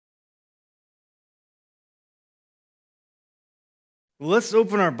Well, let's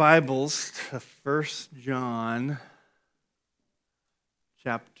open our Bibles to 1 John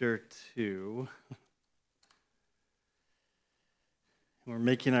chapter 2. We're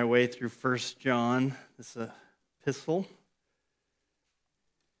making our way through 1 John, this epistle.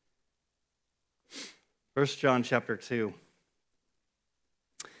 1 John chapter 2.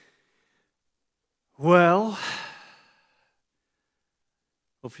 Well,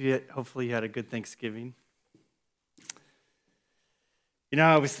 hopefully you had a good Thanksgiving. You know,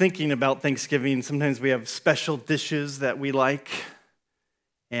 I was thinking about Thanksgiving. Sometimes we have special dishes that we like,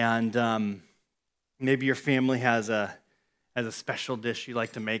 and maybe your family has a special dish you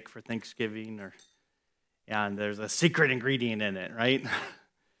like to make for Thanksgiving, and there's a secret ingredient in it, right?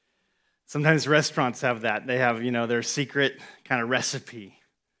 Sometimes restaurants have that. They have, their secret kind of recipe.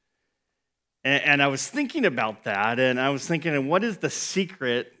 And I was thinking about that, and I was thinking, what is the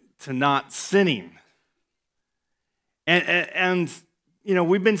secret to not sinning? And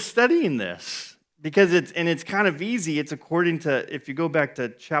we've been studying this because it's kind of easy. It's according to, if you go back to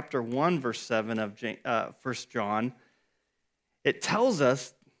chapter 1, verse 7 of 1 John, it tells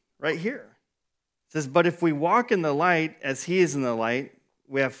us right here. It says, "But if we walk in the light as he is in the light,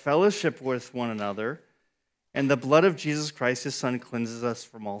 we have fellowship with one another, and the blood of Jesus Christ, his son, cleanses us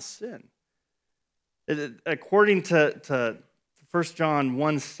from all sin." According to 1 John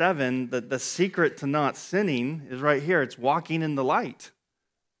 1:7, the secret to not sinning is right here. It's walking in the light.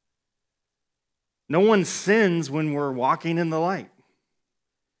 No one sins when we're walking in the light.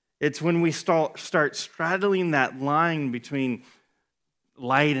 It's when we start straddling that line between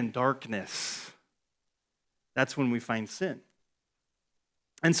light and darkness. That's when we find sin.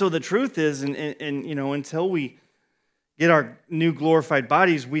 And so the truth is, until we get our new glorified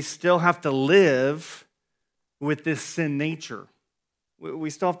bodies, we still have to live with this sin nature. We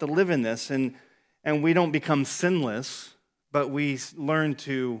still have to live in this, and we don't become sinless, but we learn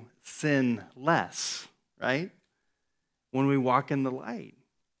to sin less, right? When we walk in the light.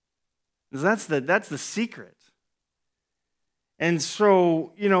 That's the secret. And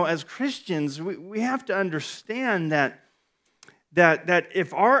so, as Christians, we have to understand that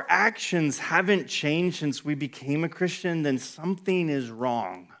if our actions haven't changed since we became a Christian, then something is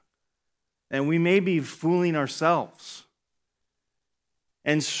wrong. And we may be fooling ourselves.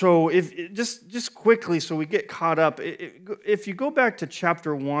 And so, if just quickly, so we get caught up, if you go back to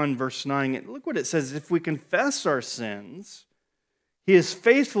chapter 1, verse 9, look what it says. If we confess our sins, he is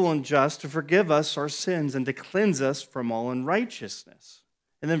faithful and just to forgive us our sins and to cleanse us from all unrighteousness.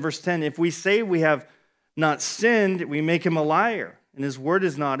 And then verse 10, if we say we have not sinned, we make him a liar, and his word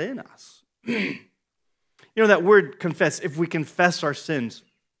is not in us. That word confess, if we confess our sins,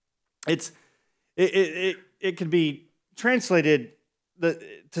 it could be translated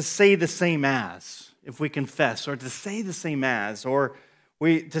to say the same as, if we confess, or to say the same as, or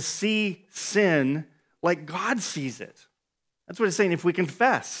to see sin like God sees it. That's what it's saying. If we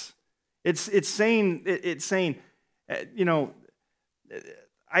confess, it's saying,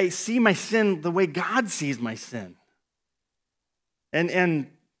 I see my sin the way God sees my sin,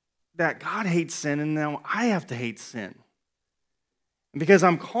 and that God hates sin, and now I have to hate sin. And because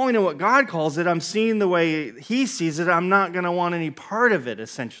I'm calling it what God calls it, I'm seeing the way he sees it, I'm not going to want any part of it,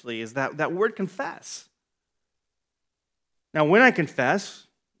 essentially, is that word confess. Now, when I confess,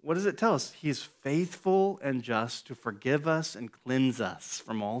 what does it tell us? He is faithful and just to forgive us and cleanse us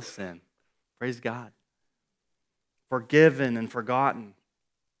from all sin. Praise God. Forgiven and forgotten.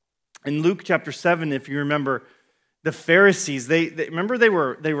 In Luke chapter 7, if you remember, the Pharisees, they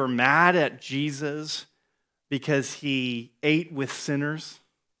were mad at Jesus because he ate with sinners.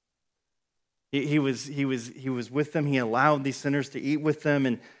 He was with them. He allowed these sinners to eat with them,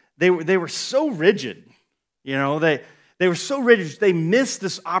 and they were so rigid. They were so rigid. They missed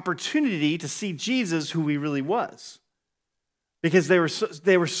this opportunity to see Jesus, who he really was, because they were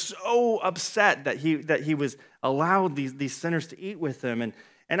so upset that he was allowed these sinners to eat with them.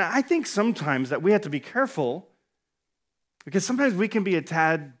 And I think sometimes that we have to be careful, because sometimes we can be a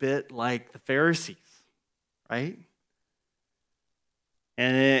tad bit like the Pharisees. Right?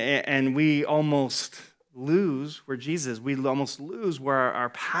 And we almost lose where Jesus is. We almost lose where our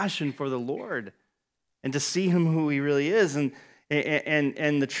passion for the Lord and to see him who he really is. And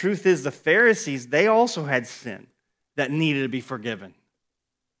the truth is, the Pharisees, they also had sin that needed to be forgiven.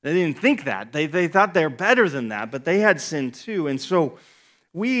 They didn't think that. They thought they're better than that, but they had sin too. And so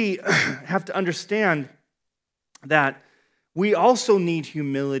we have to understand that we also need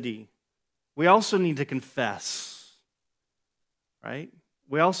humility. We also need to confess, right?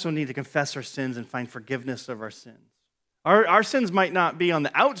 We also need to confess our sins and find forgiveness of our sins. Our sins might not be on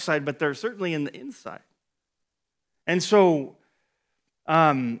the outside, but they're certainly in the inside. And so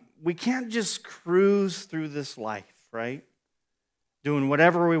we can't just cruise through this life, right? Doing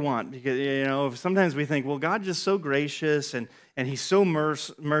whatever we want. Because, sometimes we think, well, God's just so gracious and he's so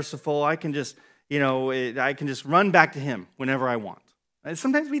merciful. I can just, I can just run back to him whenever I want. And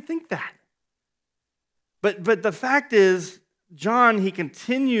sometimes we think that. But the fact is, John, he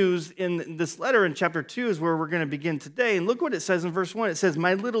continues in this letter in chapter 2 is where we're going to begin today. And look what it says in verse 1. It says,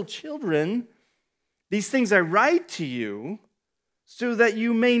 "My little children, these things I write to you so that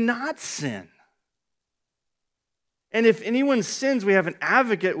you may not sin. And if anyone sins, we have an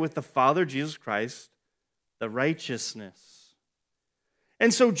advocate with the Father, Jesus Christ, the righteousness."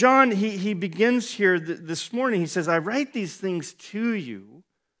 And so John, he begins here this morning. He says, "I write these things to you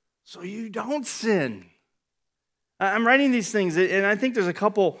so you don't sin." I'm writing these things, and I think there's a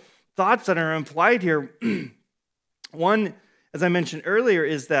couple thoughts that are implied here. One, as I mentioned earlier,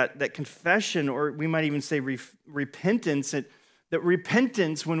 is that confession, or we might even say repentance, that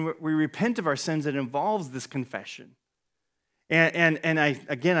repentance, when we repent of our sins, it involves this confession. And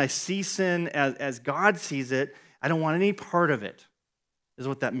I see sin as God sees it. I don't want any part of it, is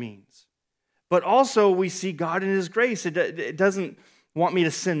what that means. But also, we see God in his grace. It doesn't want me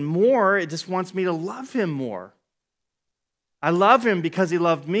to sin more. It just wants me to love him more. I love him because he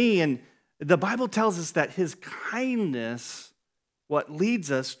loved me, and the Bible tells us that his kindness, what leads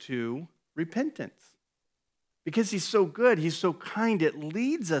us to repentance. Because he's so good, he's so kind, it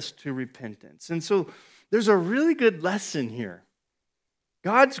leads us to repentance. And so there's a really good lesson here.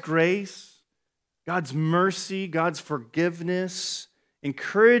 God's grace, God's mercy, God's forgiveness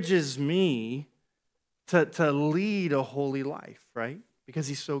encourages me to lead a holy life, right? Because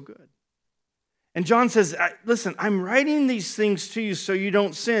he's so good. And John says, listen, I'm writing these things to you so you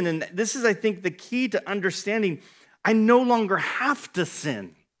don't sin. And this is, I think, the key to understanding I no longer have to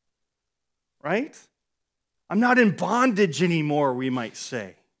sin, right? I'm not in bondage anymore, we might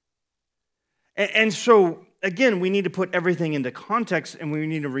say. And so, again, we need to put everything into context, and we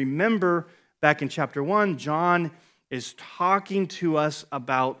need to remember back in chapter 1, John is talking to us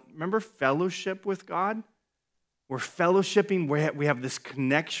about, remember, fellowship with God? We're fellowshipping, we have this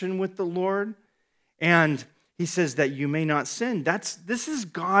connection with the Lord. And he says that you may not sin. This is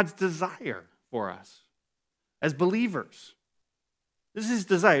God's desire for us as believers. This is his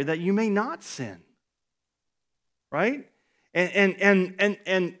desire, that you may not sin. Right?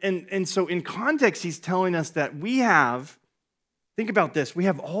 And so in context, he's telling us that we have, think about this, we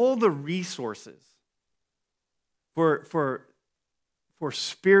have all the resources for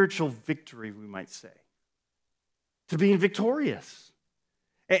spiritual victory, we might say, to being victorious.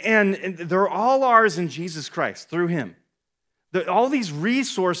 And they're all ours in Jesus Christ, through him. All these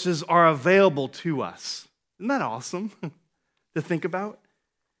resources are available to us. Isn't that awesome to think about?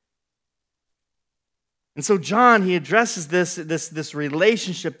 And so John, he addresses this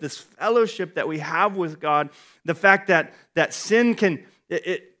relationship, this fellowship that we have with God, the fact that sin can,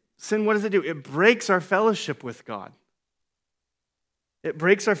 sin, what does it do? It breaks our fellowship with God. It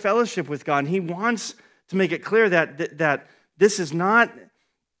breaks our fellowship with God. And he wants to make it clear that this is not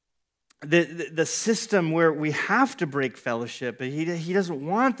the system where we have to break fellowship. He doesn't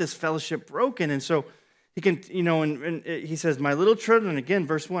want this fellowship broken. And so he can, and he says, "My little children," again,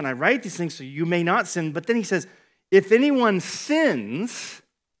 verse 1, "I write these things so you may not sin." But then he says, "If anyone sins,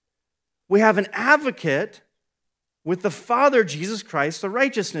 we have an advocate with the Father, Jesus Christ, the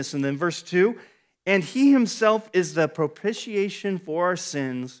righteousness." And then verse 2, "And he himself is the propitiation for our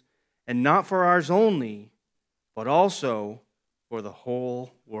sins, and not for ours only, but also for the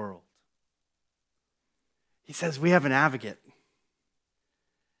whole world." He says we have an advocate.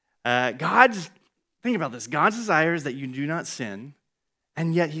 Think about this. God's desire is that you do not sin,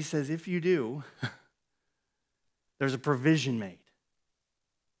 and yet he says if you do, there's a provision made.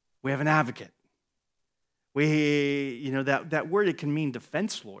 We have an advocate. That word, it can mean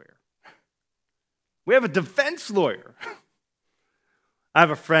defense lawyer. We have a defense lawyer. I have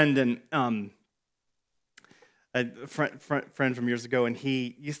a friend, and a friend from years ago, and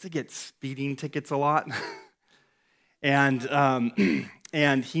he used to get speeding tickets a lot.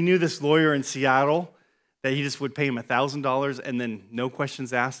 And he knew this lawyer in Seattle that he just would pay him $1,000 and then no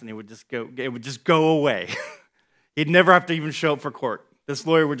questions asked, and it would just go away. He'd never have to even show up for court. This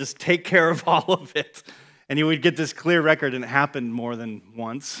lawyer would just take care of all of it. And he would get this clear record, and it happened more than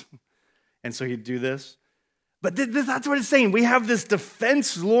once. And so he'd do this. But that's what it's saying. We have this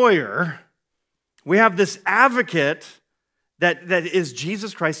defense lawyer. We have this advocate that is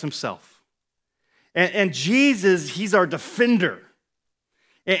Jesus Christ himself. And Jesus, he's our defender.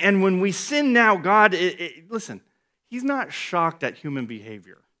 And when we sin now, God, listen, he's not shocked at human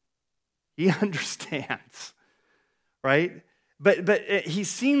behavior. He understands, right? But he's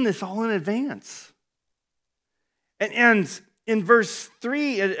seen this all in advance. And in verse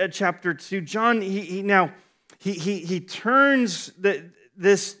 3 at chapter 2, John, he turns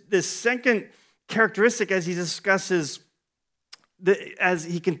this second characteristic as he discusses, as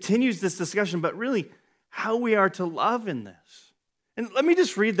he continues this discussion, but really how we are to love in this. And let me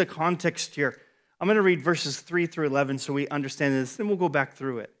just read the context here. I'm going to read verses 3 through 11 so we understand this, then we'll go back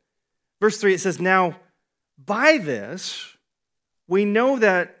through it. Verse 3, it says, "Now, by this, we know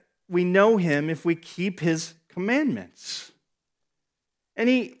that we know him if we keep his commandments. And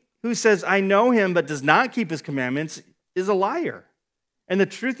he who says, 'I know him,' but does not keep his commandments is a liar, and the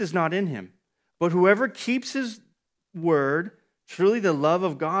truth is not in him. But whoever keeps his word, truly the love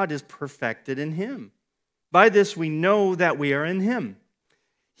of God is perfected in him. By this we know that we are in him.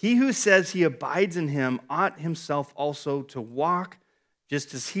 He who says he abides in him ought himself also to walk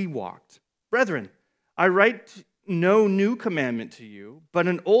just as he walked. Brethren, I write no new commandment to you, but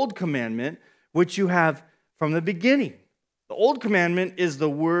an old commandment which you have from the beginning. The old commandment is the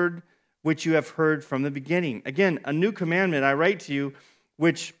word which you have heard from the beginning. Again, a new commandment I write to you,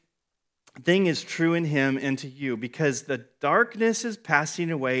 which thing is true in him and to you, because the darkness is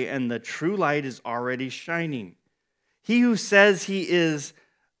passing away and the true light is already shining. He who says he is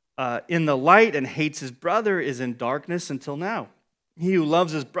in the light and hates his brother is in darkness until now. He who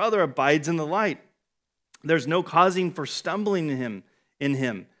loves his brother abides in the light. There's no causing for stumbling in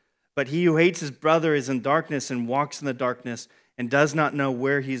him. But he who hates his brother is in darkness and walks in the darkness and does not know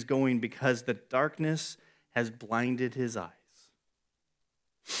where he's going because the darkness has blinded his eyes."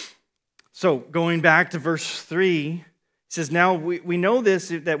 So going back to verse 3, it says, "Now we know this,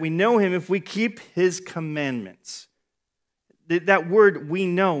 that we know him if we keep his commandments." That word, "we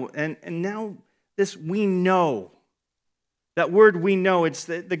know," and now this "we know." That word "we know," it's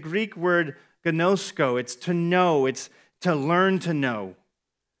the Greek word gnosko. It's to know. It's to learn to know.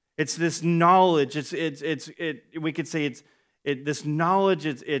 It's this knowledge. We could say this knowledge.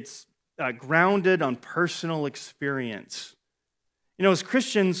 It's grounded on personal experience. You know, as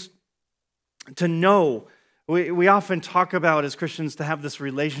Christians, to know, we often talk about as Christians to have this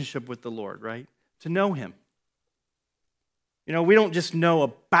relationship with the Lord, right? To know him. You know, we don't just know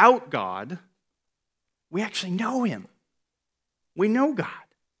about God. We actually know him. We know God.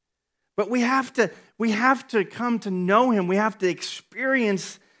 But we have to come to know him. We have to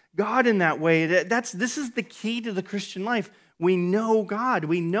experience God in that way. This is the key to the Christian life. We know God.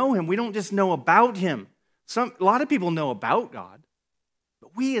 We know him. We don't just know about him. A lot of people know about God.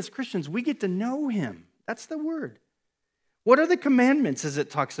 But we as Christians, we get to know him. That's the word. What are the commandments as it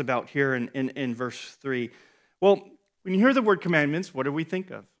talks about here in verse 3? Well, when you hear the word commandments, what do we think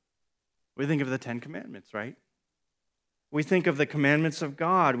of? We think of the 10 Commandments, right? We think of the commandments of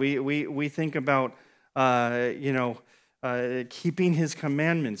God. We think about, keeping his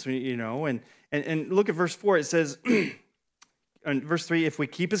commandments, and look at verse 4. It says, in verse 3, "If we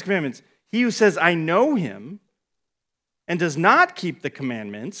keep his commandments, he who says, 'I know him,' and does not keep the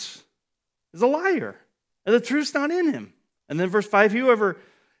commandments is a liar, and the truth's not in him." And then verse 5, "Whoever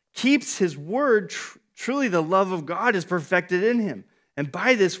keeps his word, truly the love of God is perfected in him. And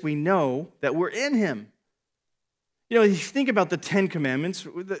by this we know that we're in him." You know, you think about the 10 Commandments.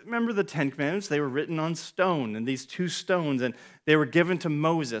 Remember the 10 Commandments? They were written on stone, and these 2 stones, and they were given to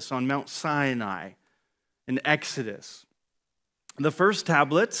Moses on Mount Sinai in Exodus. The first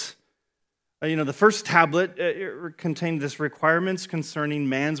tablet contained this requirements concerning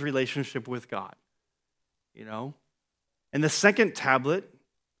man's relationship with God. And the second tablet,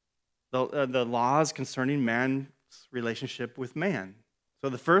 the laws concerning man's relationship with man. So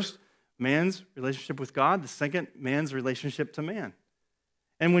the first, man's relationship with God. The second, man's relationship to man.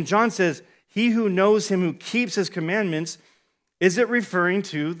 And when John says, "He who knows him who keeps his commandments," is it referring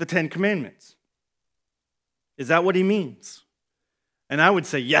to the 10 Commandments? Is that what he means? And I would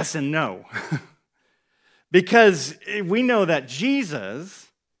say yes and no. Because we know that Jesus,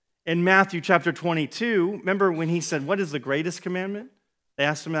 in Matthew chapter 22, remember when he said, "What is the greatest commandment?" They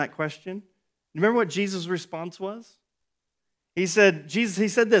asked him that question. Remember what Jesus' response was? He said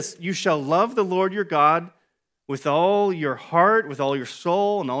this, "You shall love the Lord your God with all your heart, with all your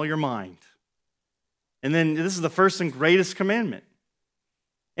soul, and all your mind." And then this is the first and greatest commandment.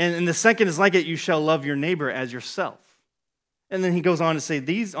 And the second is like it, "You shall love your neighbor as yourself." And then he goes on to say,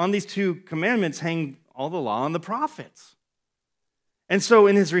 on these 2 commandments hang all the law and the prophets. And so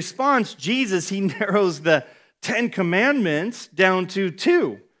in his response, Jesus, he narrows the 10 commandments down to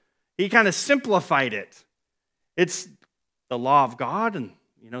 2. He kind of simplified it. It's the law of God and,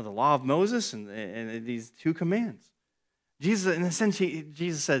 the law of Moses and these 2 commands. Jesus, in a sense,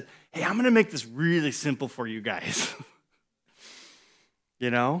 Jesus said, "Hey, I'm going to make this really simple for you guys." You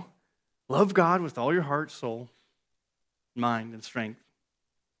know? Love God with all your heart, soul, mind, and strength.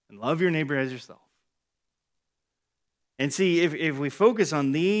 And love your neighbor as yourself. And see, if we focus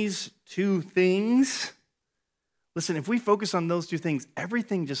on these two things, listen, if we focus on those two things,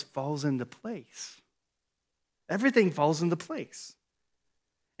 everything just falls into place. Everything falls into place.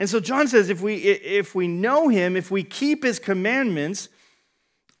 And so John says if we know him, if we keep his commandments,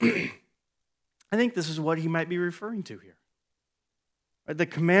 I think this is what he might be referring to here. Right? The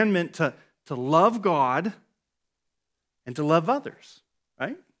commandment to love God and to love others,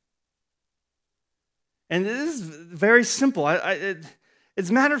 right? And it is very simple. As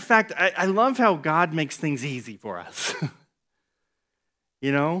a matter of fact, I love how God makes things easy for us.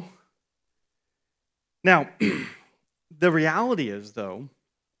 You know? Now, the reality is, though,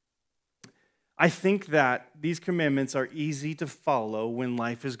 I think that these commandments are easy to follow when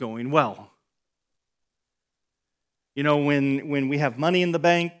life is going well. You know, when we have money in the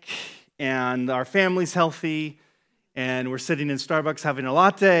bank and our family's healthy and we're sitting in Starbucks having a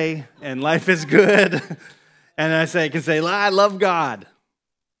latte and life is good, and I can say, I love God.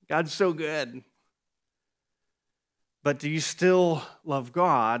 God's so good. But do you still love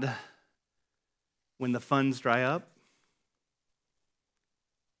God when the funds dry up?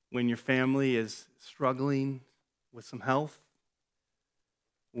 When your family is struggling with some health?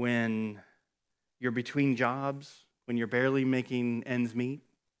 When you're between jobs? When you're barely making ends meet?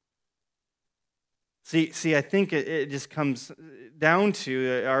 See, I think it just comes down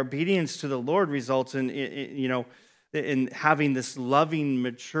to our obedience to the Lord results in having this loving,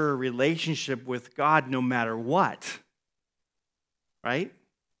 mature relationship with God no matter what. Right?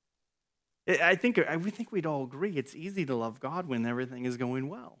 I think we'd all agree it's easy to love God when everything is going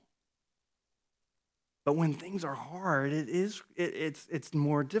well. But when things are hard, it's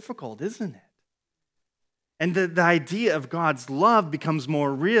more difficult, isn't it? And the idea of God's love becomes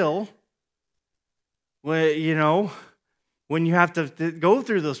more real when you have to go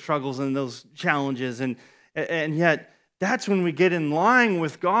through those struggles and those challenges. And yet, that's when we get in line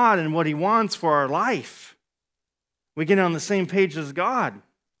with God and what he wants for our life. We get on the same page as God.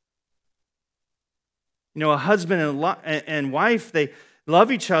 You know, a husband and wife, they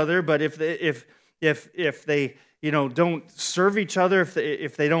love each other, but if they don't serve each other,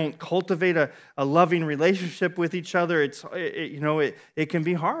 if they don't cultivate a loving relationship with each other, it can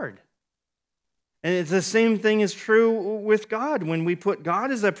be hard. And it's the same thing is true with God. When we put God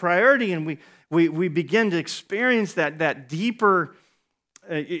as a priority and we begin to experience that deeper,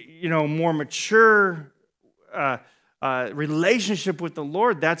 more mature relationship with the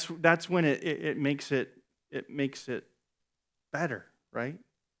Lord, that's when it makes it better, right?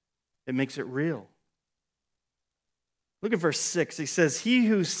 It makes it real. Look at verse 6. He says, "He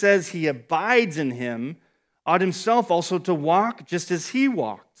who says he abides in him ought himself also to walk just as he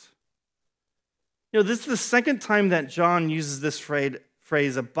walked." This is the second time that John uses this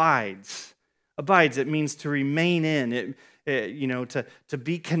phrase abides. Abides, it means to remain in, to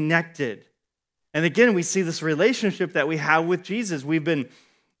be connected. And again, we see this relationship that we have with Jesus. We are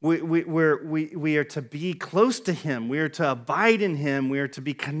to be close to him. We are to abide in him. We are to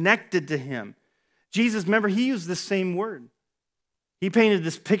be connected to him. Jesus, remember, he used this same word. He painted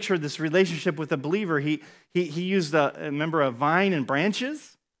this picture, this relationship with a believer. He used, a vine and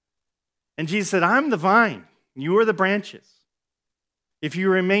branches. And Jesus said, I'm the vine. You are the branches. If you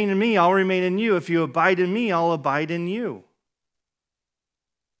remain in me, I'll remain in you. If you abide in me, I'll abide in you.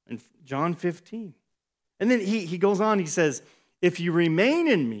 In John 15. And then he goes on, he says, if you remain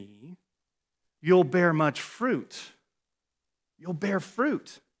in me, you'll bear much fruit. You'll bear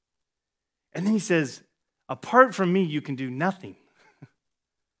fruit. And then he says, apart from me, you can do nothing.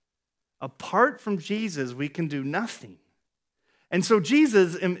 Apart from Jesus, we can do nothing. And so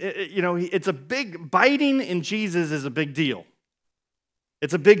Jesus, it's a big, abiding in Jesus is a big deal.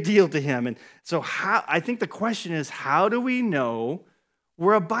 It's a big deal to him. And so I think the question is, how do we know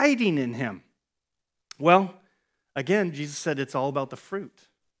we're abiding in him? Well, again, Jesus said it's all about the fruit.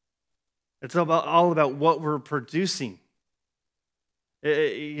 It's all about what we're producing.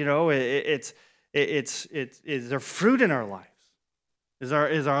 Is there fruit in our lives? Is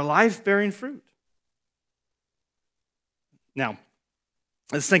our life bearing fruit? Now,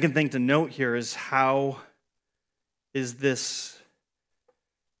 the second thing to note here is how is this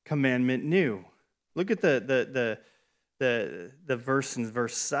commandment new? Look at the verse in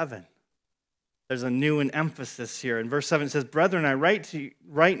verse 7. There's a new and emphasis here. In verse 7 it says, "Brethren, I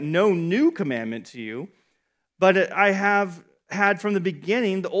write no new commandment to you, but I have had from the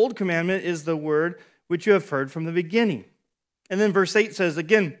beginning, the old commandment is the word which you have heard from the beginning." And then verse 8 says,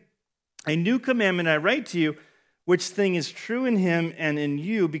 again, "A new commandment I write to you, which thing is true in him and in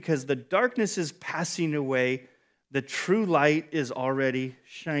you, because the darkness is passing away, the true light is already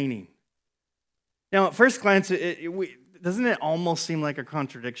shining. Now, at first glance, doesn't it almost seem like a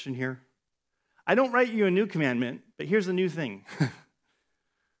contradiction here? I don't write you a new commandment, but here's a new thing.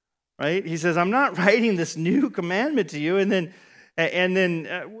 Right? He says, I'm not writing this new commandment to you. And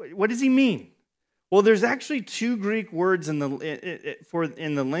then what does he mean? Well, there's actually two Greek words in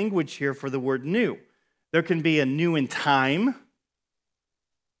the language here for the word new. There can be a new in time,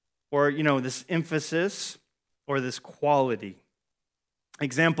 or, this emphasis, or this quality.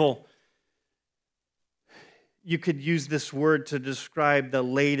 Example, you could use this word to describe the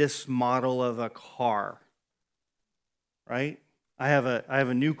latest model of a car, right? I have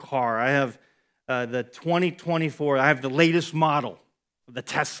a new car. I have the 2024. I have the latest model of the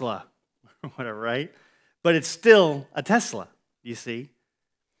Tesla, or whatever, right? But it's still a Tesla, you see.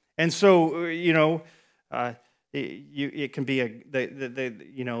 And so, it can be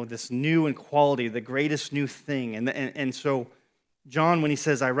this new in quality, the greatest new thing. And so John, when he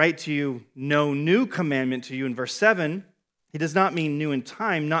says, I write to you no new commandment to you in verse 7, he does not mean new in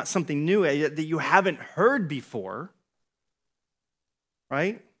time, not something new that you haven't heard before,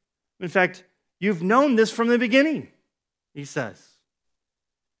 right? In fact, you've known this from the beginning, he says.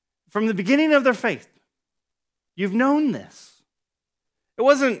 From the beginning of their faith, you've known this. It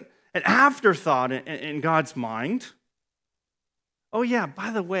wasn't an afterthought in God's mind. Oh yeah,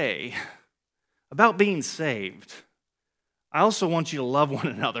 by the way, about being saved, I also want you to love one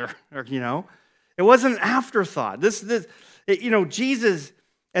another, It wasn't an afterthought. Jesus,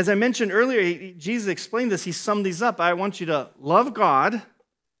 as I mentioned earlier, Jesus explained this. He summed these up. I want you to love God, and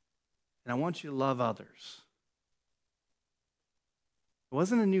I want you to love others. It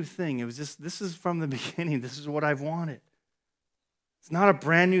wasn't a new thing. It was just, this is from the beginning. This is what I've wanted. It's not a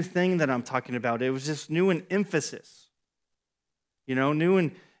brand new thing that I'm talking about. It was just new in emphasis,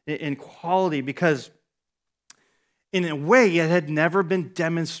 new in quality, because in a way, it had never been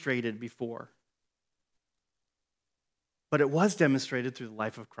demonstrated before. But it was demonstrated through the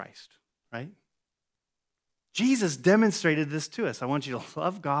life of Christ, right? Jesus demonstrated this to us. I want you to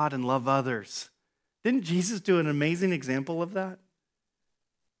love God and love others. Didn't Jesus do an amazing example of that?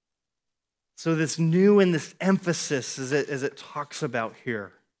 So this new and this emphasis as it talks about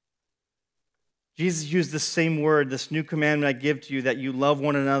here. Jesus used the same word, this new commandment I give to you, that you love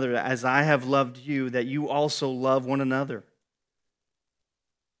one another as I have loved you, that you also love one another.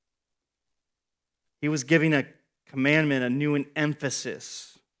 He was giving a commandment, a new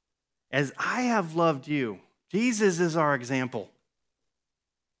emphasis. As I have loved you. Jesus is our example.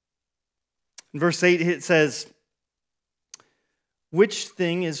 In verse 8 it says, which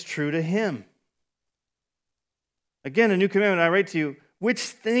thing is true to him? Again, a new commandment I write to you. Which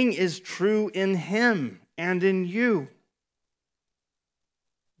thing is true in him and in you?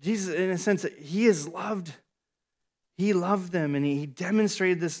 Jesus, in a sense, he loved them, and he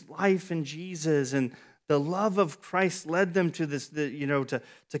demonstrated this life in Jesus, and the love of Christ led them to this, to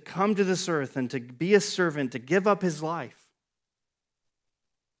come to this earth and to be a servant, to give up his life.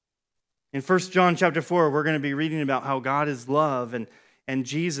 In 1 John chapter 4, we're going to be reading about how God is love, and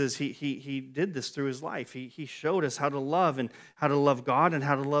Jesus, he did this through his life. He showed us how to love, and how to love God and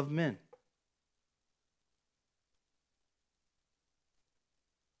how to love men.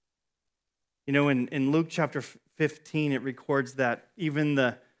 In Luke chapter 15, it records that even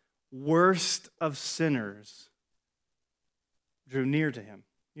the worst of sinners drew near to him.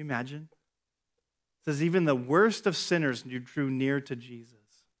 Can you imagine? It says even the worst of sinners drew near to Jesus.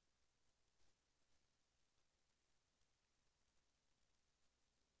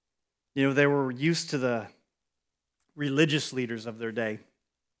 They were used to the religious leaders of their day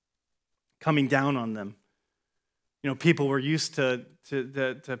coming down on them. People were used to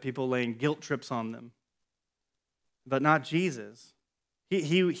people laying guilt trips on them. But not Jesus.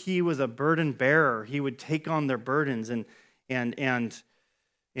 He was a burden bearer. He would take on their burdens, and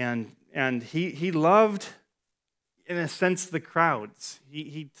he loved, in a sense, the crowds.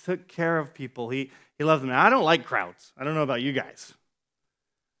 He took care of people. He loved them. Now, I don't like crowds. I don't know about you guys.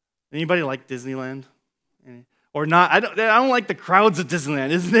 Anybody like Disneyland? Or not? I don't like the crowds at Disneyland.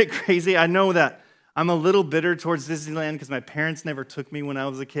 Isn't it crazy? I know that I'm a little bitter towards Disneyland because my parents never took me when I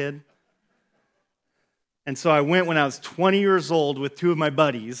was a kid. And so I went when I was 20 years old with two of my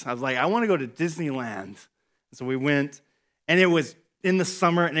buddies. I was like, I want to go to Disneyland. And so we went, and it was in the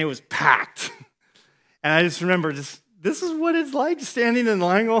summer, and it was packed. And I just remember, this is what it's like standing in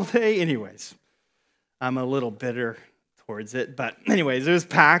line all day. Anyways, I'm a little bitter towards it. But anyways, it was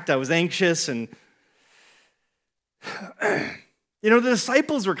packed. I was anxious, and The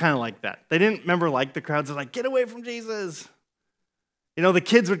disciples were kind of like that. They didn't remember like the crowds. They're like, get away from Jesus. The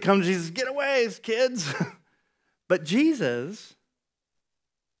kids would come to Jesus, get away, kids. But Jesus,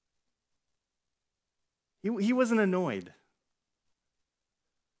 he wasn't annoyed.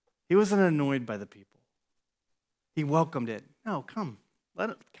 He wasn't annoyed by the people. He welcomed it. No, come.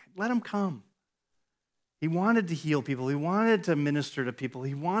 Let him come. He wanted to heal people. He wanted to minister to people.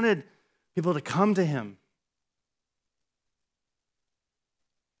 He wanted people to come to him.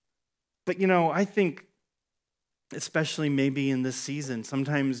 But, I think, especially maybe in this season,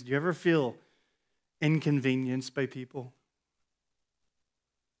 sometimes, do you ever feel inconvenienced by people?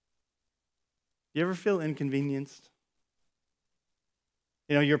 Do you ever feel inconvenienced?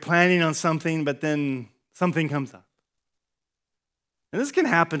 You're planning on something, but then something comes up. And this can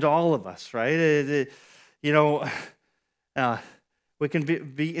happen to all of us, right? We can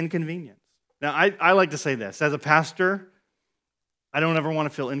be inconvenienced. Now, I like to say this. As a pastor, I don't ever want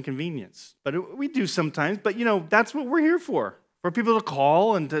to feel inconvenienced. But we do sometimes. But, that's what we're here for people to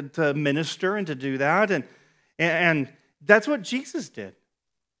call and to minister and to do that. And that's what Jesus did.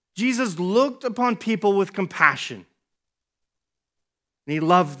 Jesus looked upon people with compassion. And he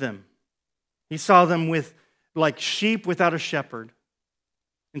loved them. He saw them like sheep without a shepherd.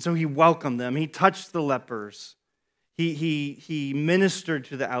 And so he welcomed them. He touched the lepers. He ministered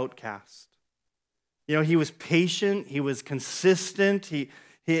to the outcast. He was patient. He was consistent. He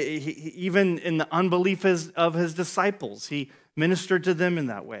even in the unbelief of his disciples, he ministered to them in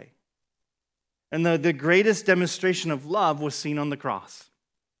that way. And the greatest demonstration of love was seen on the cross.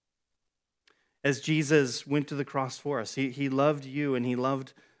 As Jesus went to the cross for us, he loved you and he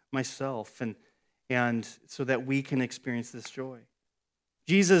loved myself, and so that we can experience this joy.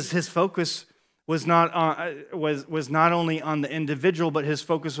 Jesus, his focus was not only on the individual, but his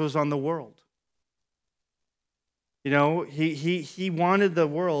focus was on the world. He wanted the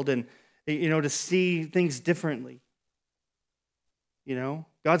world and to see things differently.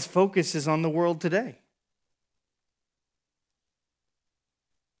 God's focus is on the world today.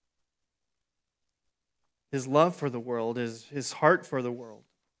 His love for the world is his heart for the world.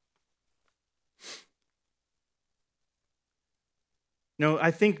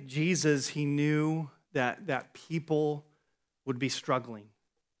 I think Jesus, he knew that people would be struggling.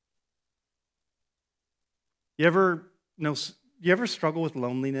 You ever struggle with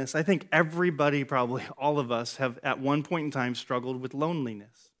loneliness? I think everybody, probably all of us, have at one point in time struggled with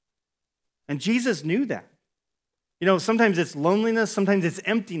loneliness. And Jesus knew that. Sometimes it's loneliness, sometimes it's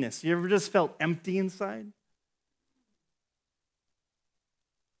emptiness. You ever just felt empty inside?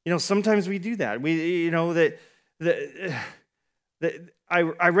 Sometimes we do that.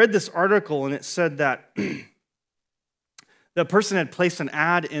 I read this article and it said that the person had placed an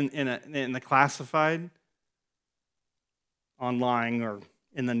ad in the classified online or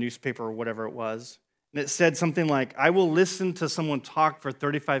in the newspaper or whatever it was. And it said something like, I will listen to someone talk for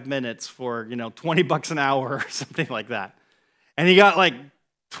 35 minutes for, $20 an hour or something like that. And he got like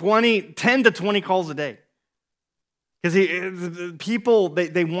 10 to 20 calls a day. Because people,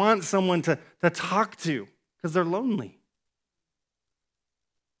 they want someone to talk to because they're lonely.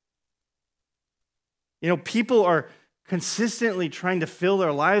 People are consistently trying to fill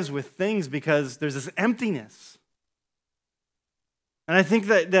their lives with things because there's this emptiness. And I think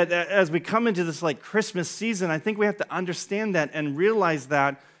that as we come into this like Christmas season, I think we have to understand that and realize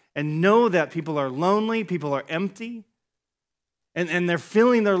that and know that people are lonely, people are empty, and they're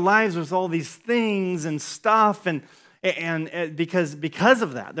filling their lives with all these things and stuff, and because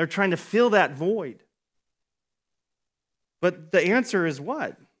of that, they're trying to fill that void. But the answer is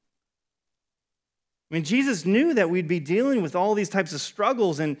what? Jesus knew that we'd be dealing with all these types of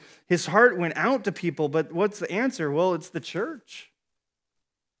struggles, and his heart went out to people, but what's the answer? Well, it's the church.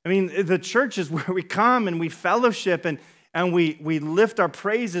 The church is where we come and we fellowship and we lift our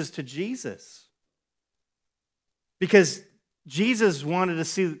praises to Jesus. Because Jesus wanted to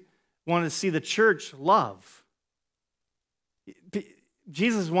see the church love.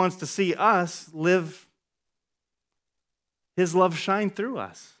 Jesus wants to see us live his love shine through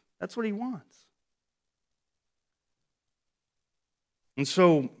us. That's what he wants. And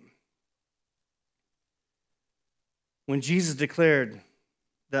so, when Jesus declared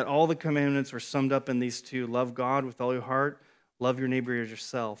that all the commandments were summed up in these two, love God with all your heart, love your neighbor as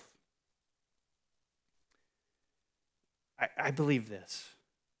yourself, I believe this.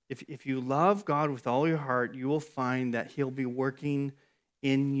 If you love God with all your heart, you will find that he'll be working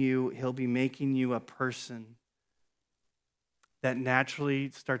in you. He'll be making you a person that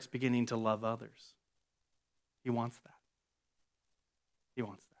naturally starts beginning to love others. He wants that. He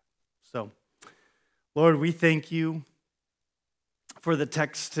wants that. So, Lord, we thank you for the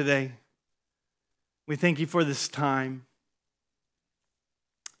text today. We thank you for this time.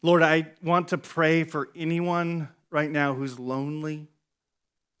 Lord, I want to pray for anyone right now who's lonely,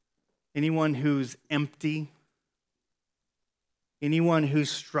 anyone who's empty, anyone who's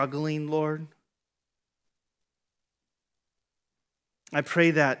struggling, Lord. I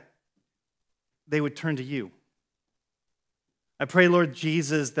pray that they would turn to you. I pray, Lord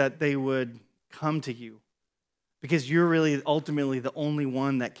Jesus, that they would come to you because you're really ultimately the only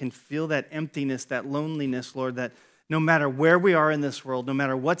one that can feel that emptiness, that loneliness, Lord, that no matter where we are in this world, no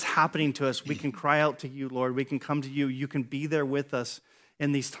matter what's happening to us, we can cry out to you, Lord. We can come to you. You can be there with us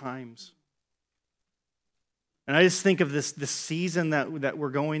in these times. And I just think of this season that we're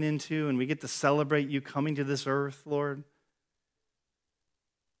going into, and we get to celebrate you coming to this earth, Lord.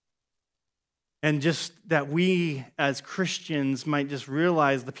 And just that we as Christians might just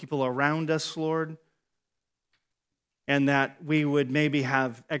realize the people around us, Lord, and that we would maybe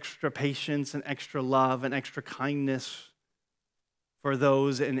have extra patience and extra love and extra kindness for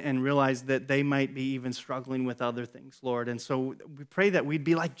those and realize that they might be even struggling with other things, Lord. And so we pray that we'd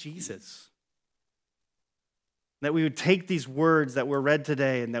be like Jesus, that we would take these words that were read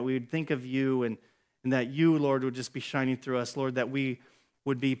today and that we would think of you and that you, Lord, would just be shining through us, Lord, that we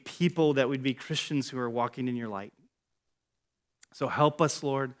would be people, that would be Christians who are walking in your light. So help us,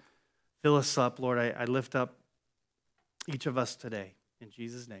 Lord. Fill us up, Lord. I lift up each of us today. In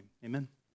Jesus' name, amen.